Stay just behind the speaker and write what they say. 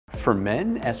For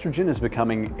men, estrogen is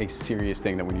becoming a serious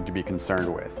thing that we need to be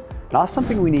concerned with. Not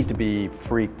something we need to be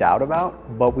freaked out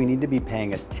about, but we need to be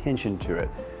paying attention to it.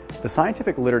 The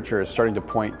scientific literature is starting to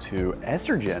point to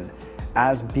estrogen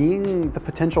as being the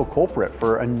potential culprit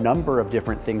for a number of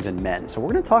different things in men. So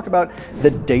we're going to talk about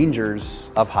the dangers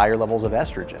of higher levels of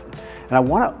estrogen. And I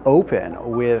want to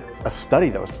open with a study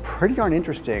that was pretty darn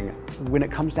interesting when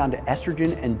it comes down to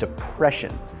estrogen and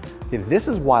depression. Okay, this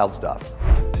is wild stuff.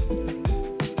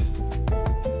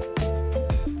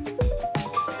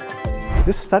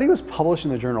 This study was published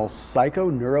in the journal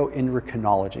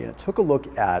Psychoneuroendocrinology, and it took a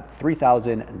look at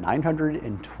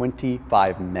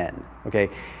 3,925 men, okay?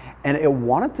 And it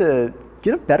wanted to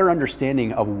get a better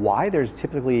understanding of why there's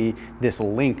typically this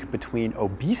link between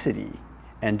obesity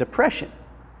and depression.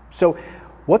 So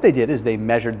what they did is they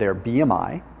measured their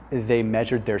BMI, they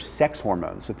measured their sex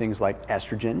hormones, so things like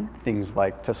estrogen, things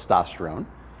like testosterone,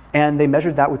 and they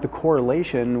measured that with the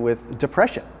correlation with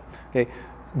depression, okay?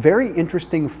 Very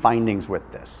interesting findings with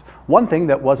this. One thing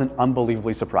that wasn't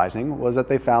unbelievably surprising was that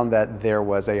they found that there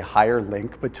was a higher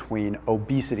link between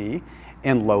obesity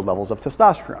and low levels of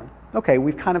testosterone. Okay,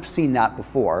 we've kind of seen that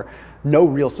before. No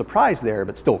real surprise there,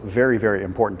 but still very, very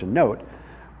important to note.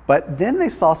 But then they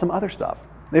saw some other stuff.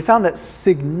 They found that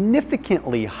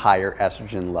significantly higher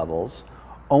estrogen levels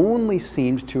only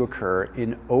seemed to occur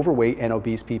in overweight and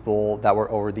obese people that were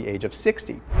over the age of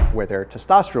 60, where their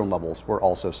testosterone levels were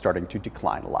also starting to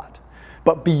decline a lot.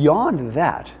 But beyond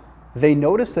that, they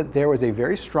noticed that there was a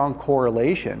very strong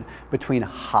correlation between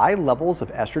high levels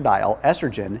of estradiol,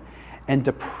 estrogen, and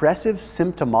depressive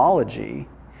symptomology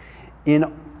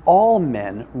in all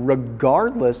men,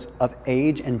 regardless of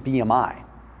age and BMI.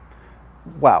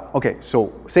 Wow, okay,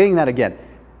 so saying that again,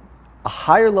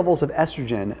 higher levels of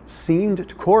estrogen seemed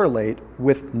to correlate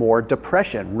with more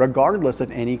depression, regardless of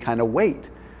any kind of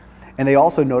weight. And they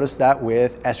also noticed that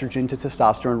with estrogen to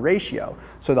testosterone ratio.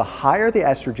 So the higher the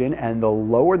estrogen and the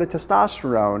lower the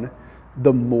testosterone,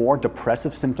 the more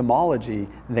depressive symptomology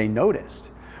they noticed,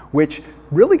 which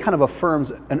really kind of affirms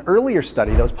an earlier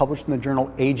study that was published in the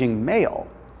journal Aging Male.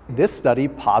 This study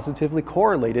positively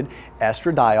correlated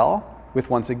estradiol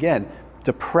with, once again,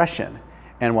 depression,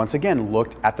 and once again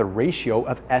looked at the ratio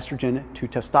of estrogen to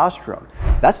testosterone.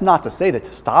 That's not to say that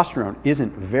testosterone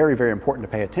isn't very, very important to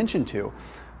pay attention to,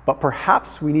 but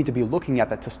perhaps we need to be looking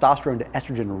at that testosterone to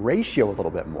estrogen ratio a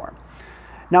little bit more.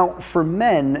 Now, for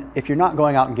men, if you're not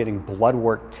going out and getting blood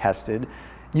work tested,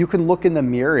 you can look in the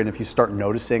mirror, and if you start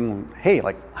noticing, hey,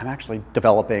 like I'm actually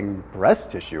developing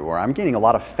breast tissue, or I'm gaining a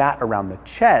lot of fat around the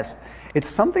chest, it's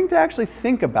something to actually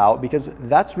think about, because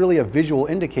that's really a visual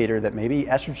indicator that maybe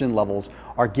estrogen levels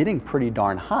are getting pretty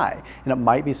darn high, and it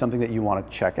might be something that you want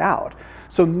to check out.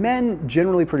 So men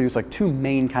generally produce like two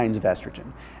main kinds of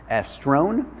estrogen,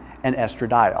 estrone and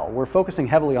estradiol. We're focusing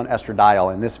heavily on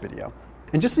estradiol in this video.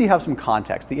 And just so you have some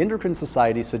context, the Endocrine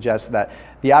Society suggests that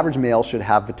the average male should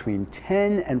have between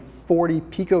 10 and 40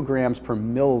 picograms per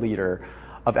milliliter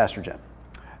of estrogen.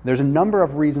 There's a number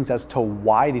of reasons as to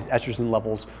why these estrogen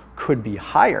levels could be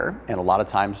higher, and a lot of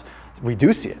times we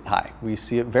do see it high. We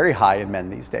see it very high in men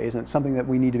these days, and it's something that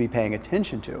we need to be paying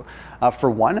attention to.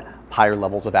 For one, higher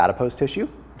levels of adipose tissue.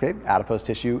 Okay, adipose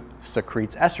tissue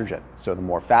secretes estrogen, so the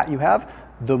more fat you have,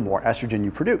 the more estrogen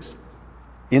you produce.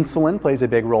 Insulin plays a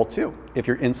big role too. If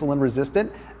you're insulin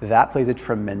resistant, that plays a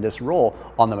tremendous role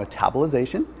on the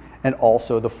metabolization and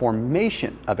also the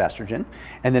formation of estrogen.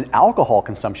 And then alcohol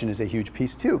consumption is a huge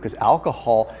piece too, because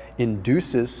alcohol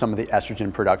induces some of the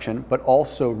estrogen production, but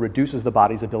also reduces the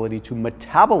body's ability to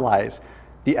metabolize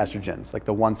the estrogens, like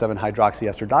the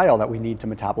 1,7-hydroxyestradiol that we need to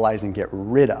metabolize and get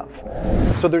rid of.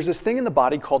 So there's this thing in the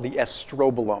body called the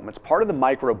estrobolome. It's part of the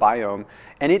microbiome,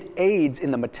 and it aids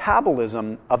in the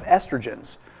metabolism of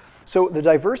estrogens. So the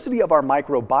diversity of our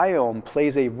microbiome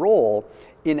plays a role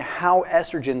in how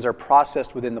estrogens are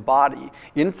processed within the body,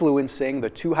 influencing the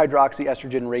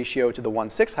 2-hydroxyestrogen ratio to the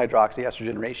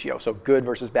 1,6-hydroxyestrogen ratio, so good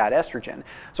versus bad estrogen.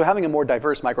 So having a more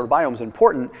diverse microbiome is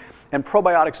important, and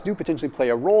probiotics do potentially play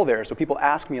a role there. So people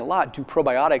ask me a lot, do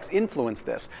probiotics influence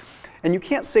this? And you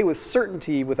can't say with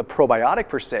certainty with a probiotic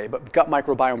per se, but gut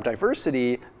microbiome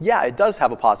diversity, yeah, it does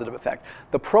have a positive effect.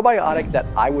 The probiotic that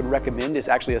I would recommend is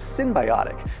actually a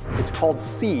synbiotic. It's called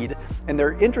Seed, and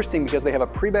they're interesting because they have a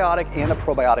prebiotic and a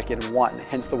probiotic in one,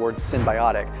 hence the word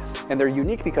synbiotic. And they're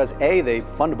unique because A, they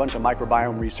fund a bunch of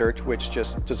microbiome research, which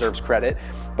just deserves credit,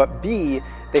 but B,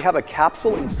 they have a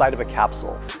capsule inside of a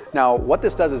capsule. Now, what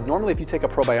this does is normally if you take a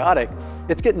probiotic,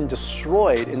 it's getting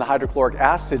destroyed in the hydrochloric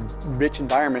acid rich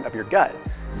environment of your gut.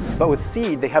 But with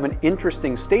seed, they have an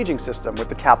interesting staging system with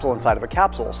the capsule inside of a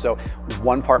capsule. So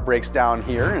one part breaks down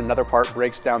here and another part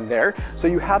breaks down there. So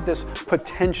you have this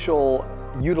potential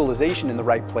utilization in the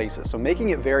right places, so making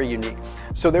it very unique.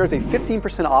 So there's a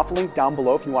 15% off link down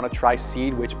below if you want to try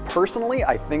seed, which personally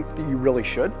I think that you really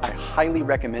should. I highly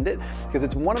recommend it because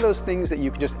it's one of those things that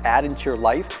you can just add into your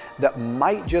life that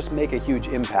might just make a huge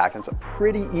impact. And it's a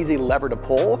pretty easy lever to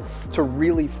pull to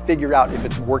really figure out if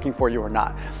it's working for you or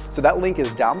not. So that link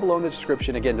is down below in the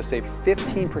description, again, to save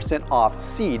 15% off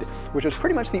seed, which is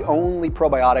pretty much the only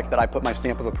probiotic that I put my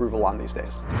stamp of approval on these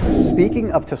days.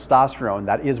 Speaking of testosterone,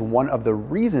 that is one of the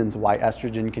reasons why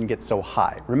estrogen can get so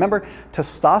high. Remember,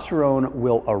 testosterone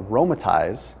will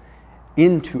aromatize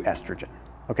into estrogen.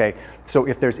 Okay, so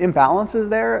if there's imbalances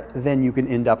there, then you can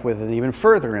end up with an even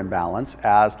further imbalance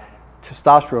as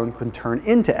testosterone can turn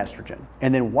into estrogen.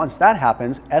 And then once that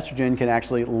happens, estrogen can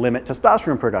actually limit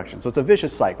testosterone production. So it's a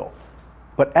vicious cycle.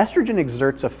 But estrogen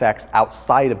exerts effects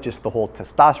outside of just the whole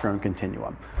testosterone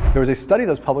continuum. There was a study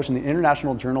that was published in the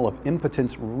International Journal of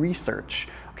Impotence Research.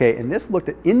 Okay, and this looked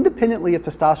at independently of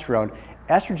testosterone,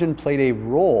 estrogen played a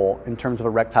role in terms of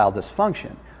erectile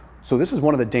dysfunction. So this is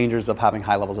one of the dangers of having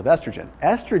high levels of estrogen.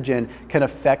 Estrogen can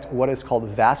affect what is called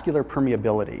vascular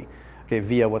permeability, okay,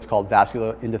 via what's called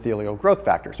vascular endothelial growth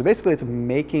factor. So basically it's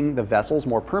making the vessels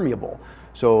more permeable.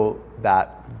 So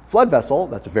that blood vessel,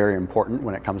 that's very important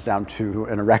when it comes down to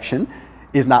an erection,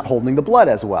 is not holding the blood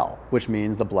as well, which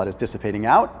means the blood is dissipating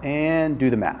out, and do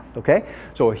the math, okay?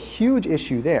 So a huge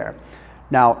issue there.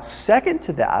 Now, second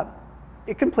to that,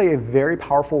 it can play a very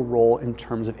powerful role in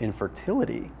terms of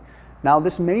infertility. Now,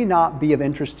 this may not be of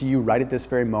interest to you right at this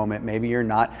very moment. Maybe you're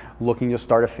not looking to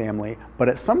start a family, but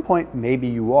at some point, maybe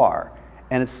you are.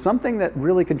 And it's something that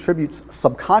really contributes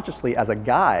subconsciously as a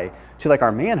guy to like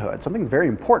our manhood, something that's very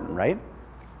important, right?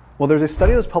 Well, there's a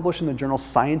study that was published in the journal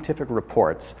Scientific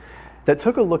Reports that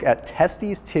took a look at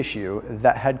testes tissue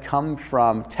that had come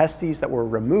from testes that were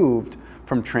removed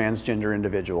from transgender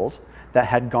individuals that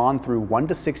had gone through 1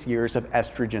 to 6 years of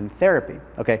estrogen therapy.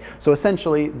 Okay, so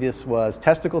essentially this was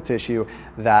testicle tissue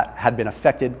that had been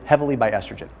affected heavily by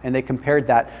estrogen. And they compared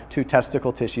that to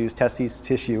testes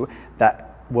tissue that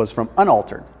was from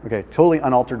unaltered, okay, totally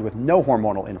unaltered with no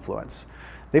hormonal influence.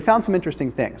 They found some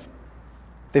interesting things.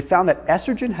 They found that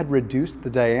estrogen had reduced the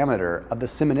diameter of the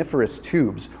seminiferous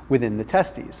tubes within the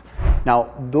testes.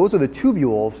 Now, those are the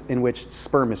tubules in which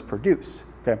sperm is produced.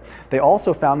 Okay. They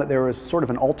also found that there was sort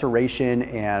of an alteration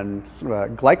and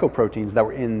glycoproteins that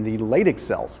were in the Leydig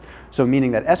cells. So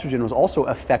meaning that estrogen was also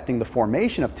affecting the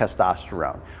formation of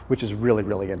testosterone, which is really,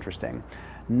 really interesting.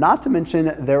 Not to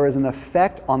mention there is an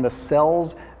effect on the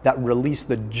cells that release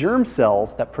the germ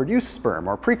cells that produce sperm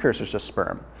or precursors to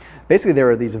sperm. Basically,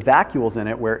 there are these vacuoles in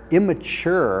it where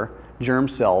immature germ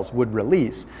cells would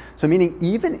release. So meaning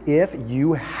even if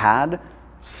you had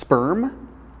sperm,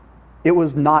 it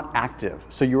was not active.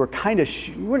 So you were kind of,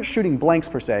 you weren't shooting blanks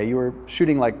per se, you were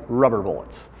shooting like rubber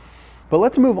bullets. But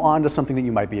let's move on to something that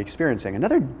you might be experiencing.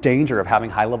 Another danger of having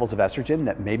high levels of estrogen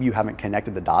that maybe you haven't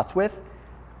connected the dots with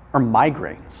are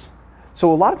migraines.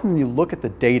 So a lot of times when you look at the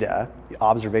data, the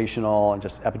observational and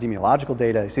just epidemiological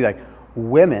data, you see like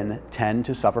women tend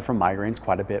to suffer from migraines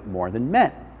quite a bit more than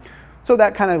men. So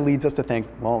that kind of leads us to think,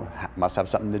 well, it must have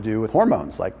something to do with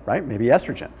hormones, like, right, maybe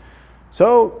estrogen.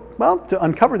 So, well, to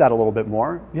uncover that a little bit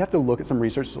more, you have to look at some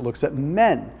research that looks at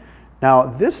men. Now,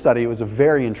 this study was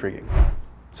very intriguing.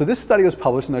 So this study was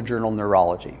published in the journal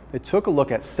Neurology. It took a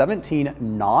look at 17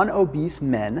 non-obese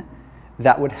men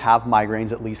that would have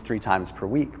migraines at least 3 times per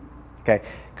week. Okay,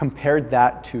 compared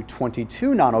that to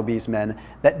 22 non-obese men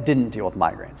that didn't deal with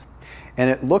migraines. And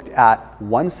it looked at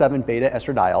 1,7-beta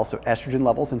estradiol, so estrogen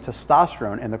levels and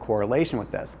testosterone and the correlation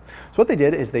with this. So what they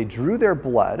did is they drew their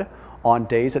blood on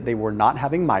days that they were not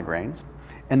having migraines,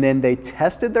 and then they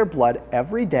tested their blood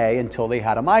every day until they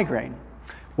had a migraine.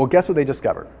 Well, guess what they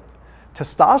discovered?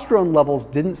 Testosterone levels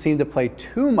didn't seem to play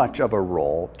too much of a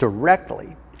role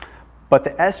directly, but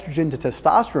the estrogen to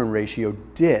testosterone ratio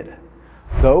did.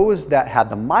 Those that had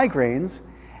the migraines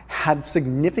had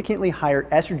significantly higher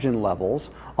estrogen levels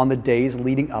on the days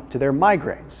leading up to their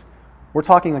migraines. We're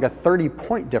talking like a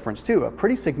 30-point difference too, a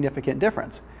pretty significant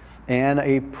difference, and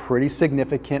a pretty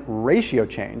significant ratio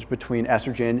change between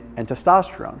estrogen and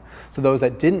testosterone. So those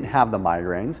that didn't have the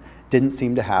migraines didn't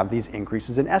seem to have these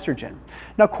increases in estrogen.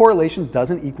 Now, correlation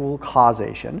doesn't equal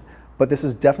causation, but this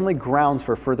is definitely grounds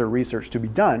for further research to be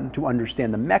done to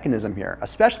understand the mechanism here,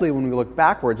 especially when we look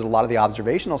backwards at a lot of the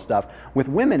observational stuff with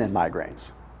women and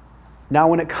migraines. Now,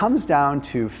 when it comes down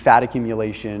to fat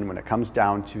accumulation, when it comes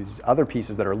down to other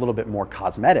pieces that are a little bit more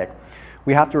cosmetic,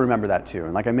 we have to remember that too.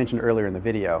 And like I mentioned earlier in the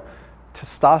video,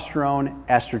 testosterone,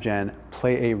 estrogen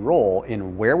play a role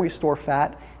in where we store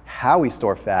fat, how we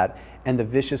store fat, and the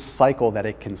vicious cycle that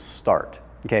it can start.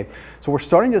 Okay, so we're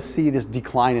starting to see this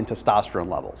decline in testosterone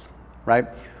levels, right?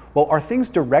 Well, are things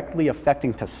directly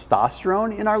affecting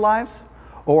testosterone in our lives,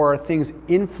 or are things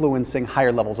influencing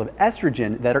higher levels of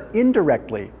estrogen that are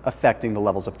indirectly affecting the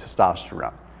levels of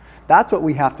testosterone? That's what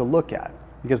we have to look at,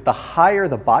 because the higher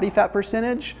the body fat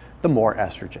percentage, the more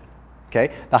estrogen.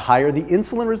 Okay, the higher the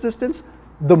insulin resistance,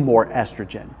 the more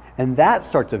estrogen. And that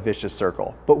starts a vicious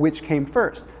circle. But which came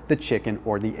first, the chicken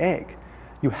or the egg?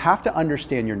 You have to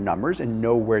understand your numbers and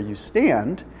know where you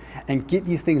stand and get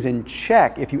these things in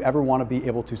check if you ever want to be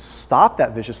able to stop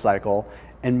that vicious cycle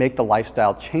and make the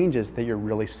lifestyle changes that you're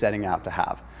really setting out to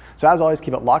have. So as always,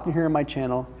 keep it locked in here on my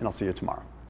channel, and I'll see you tomorrow.